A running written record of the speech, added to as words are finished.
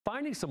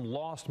finding some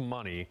lost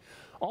money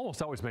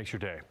almost always makes your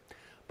day.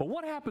 But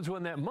what happens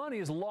when that money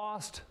is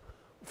lost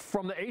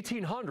from the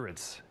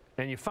 1800s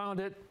and you found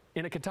it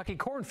in a Kentucky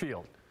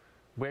cornfield?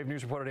 Wave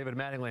News reporter David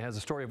Mattingly has a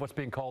story of what's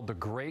being called the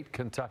Great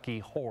Kentucky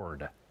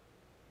Hoard.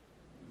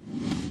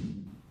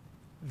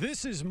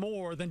 This is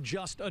more than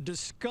just a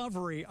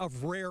discovery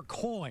of rare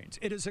coins.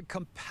 It is a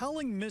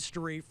compelling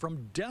mystery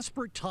from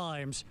desperate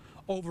times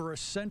over a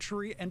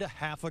century and a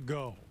half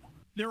ago.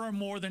 There are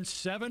more than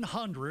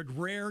 700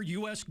 rare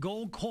U.S.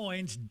 gold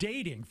coins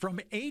dating from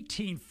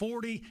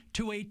 1840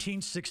 to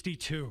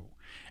 1862,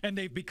 and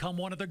they've become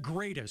one of the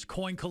greatest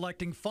coin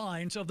collecting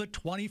finds of the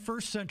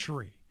 21st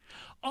century.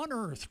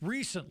 Unearthed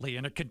recently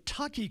in a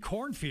Kentucky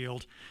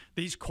cornfield,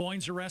 these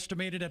coins are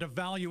estimated at a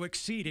value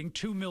exceeding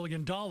 $2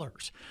 million.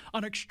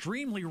 An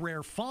extremely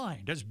rare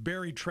find, as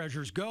buried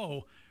treasures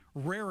go.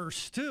 Rarer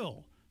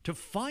still to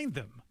find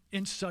them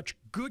in such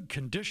good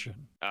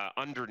condition.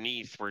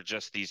 Underneath were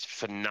just these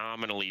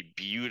phenomenally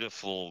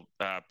beautiful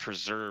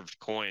preserved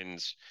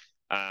coins.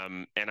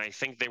 And I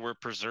think they were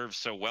preserved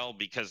so well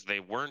because they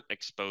weren't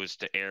exposed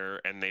to air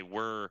and they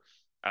were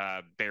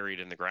buried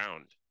in the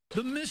ground.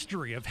 The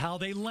mystery of how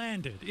they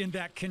landed in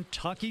that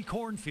Kentucky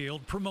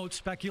cornfield promotes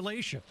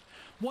speculation.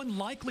 One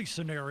likely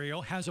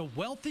scenario has a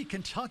wealthy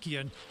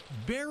Kentuckian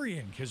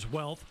burying his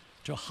wealth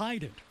to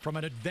hide it from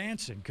an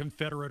advancing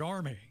Confederate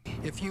army.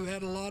 If you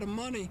had a lot of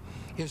money,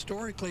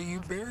 historically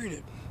you buried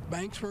it.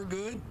 Banks were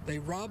good. They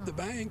robbed the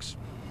banks.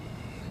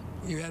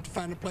 You had to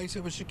find a place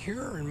that was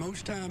secure, and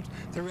most times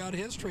throughout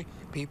history,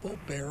 people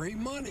bury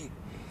money.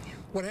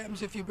 What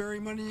happens if you bury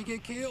money and you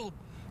get killed?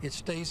 It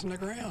stays in the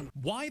ground.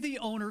 Why the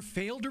owner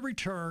failed to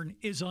return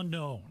is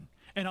unknown.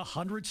 And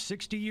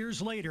 160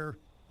 years later,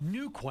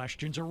 new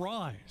questions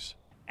arise.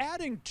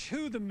 Adding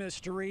to the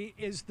mystery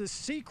is the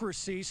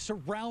secrecy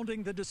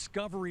surrounding the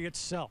discovery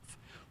itself.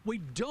 We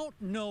don't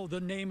know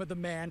the name of the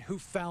man who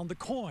found the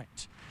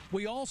coins.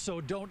 We also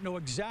don't know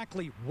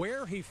exactly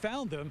where he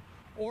found them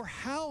or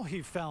how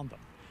he found them.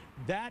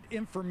 That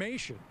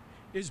information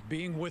is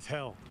being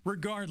withheld.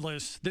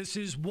 Regardless, this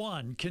is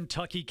one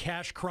Kentucky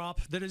cash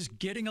crop that is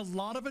getting a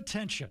lot of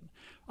attention.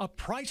 A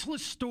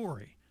priceless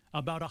story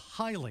about a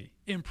highly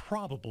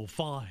improbable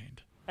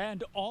find.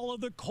 And all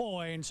of the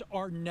coins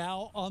are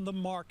now on the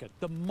market.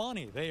 The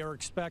money they are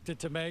expected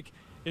to make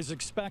is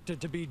expected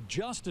to be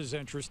just as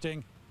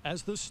interesting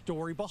as the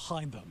story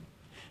behind them.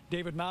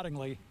 David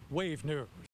Mattingly, Wave News.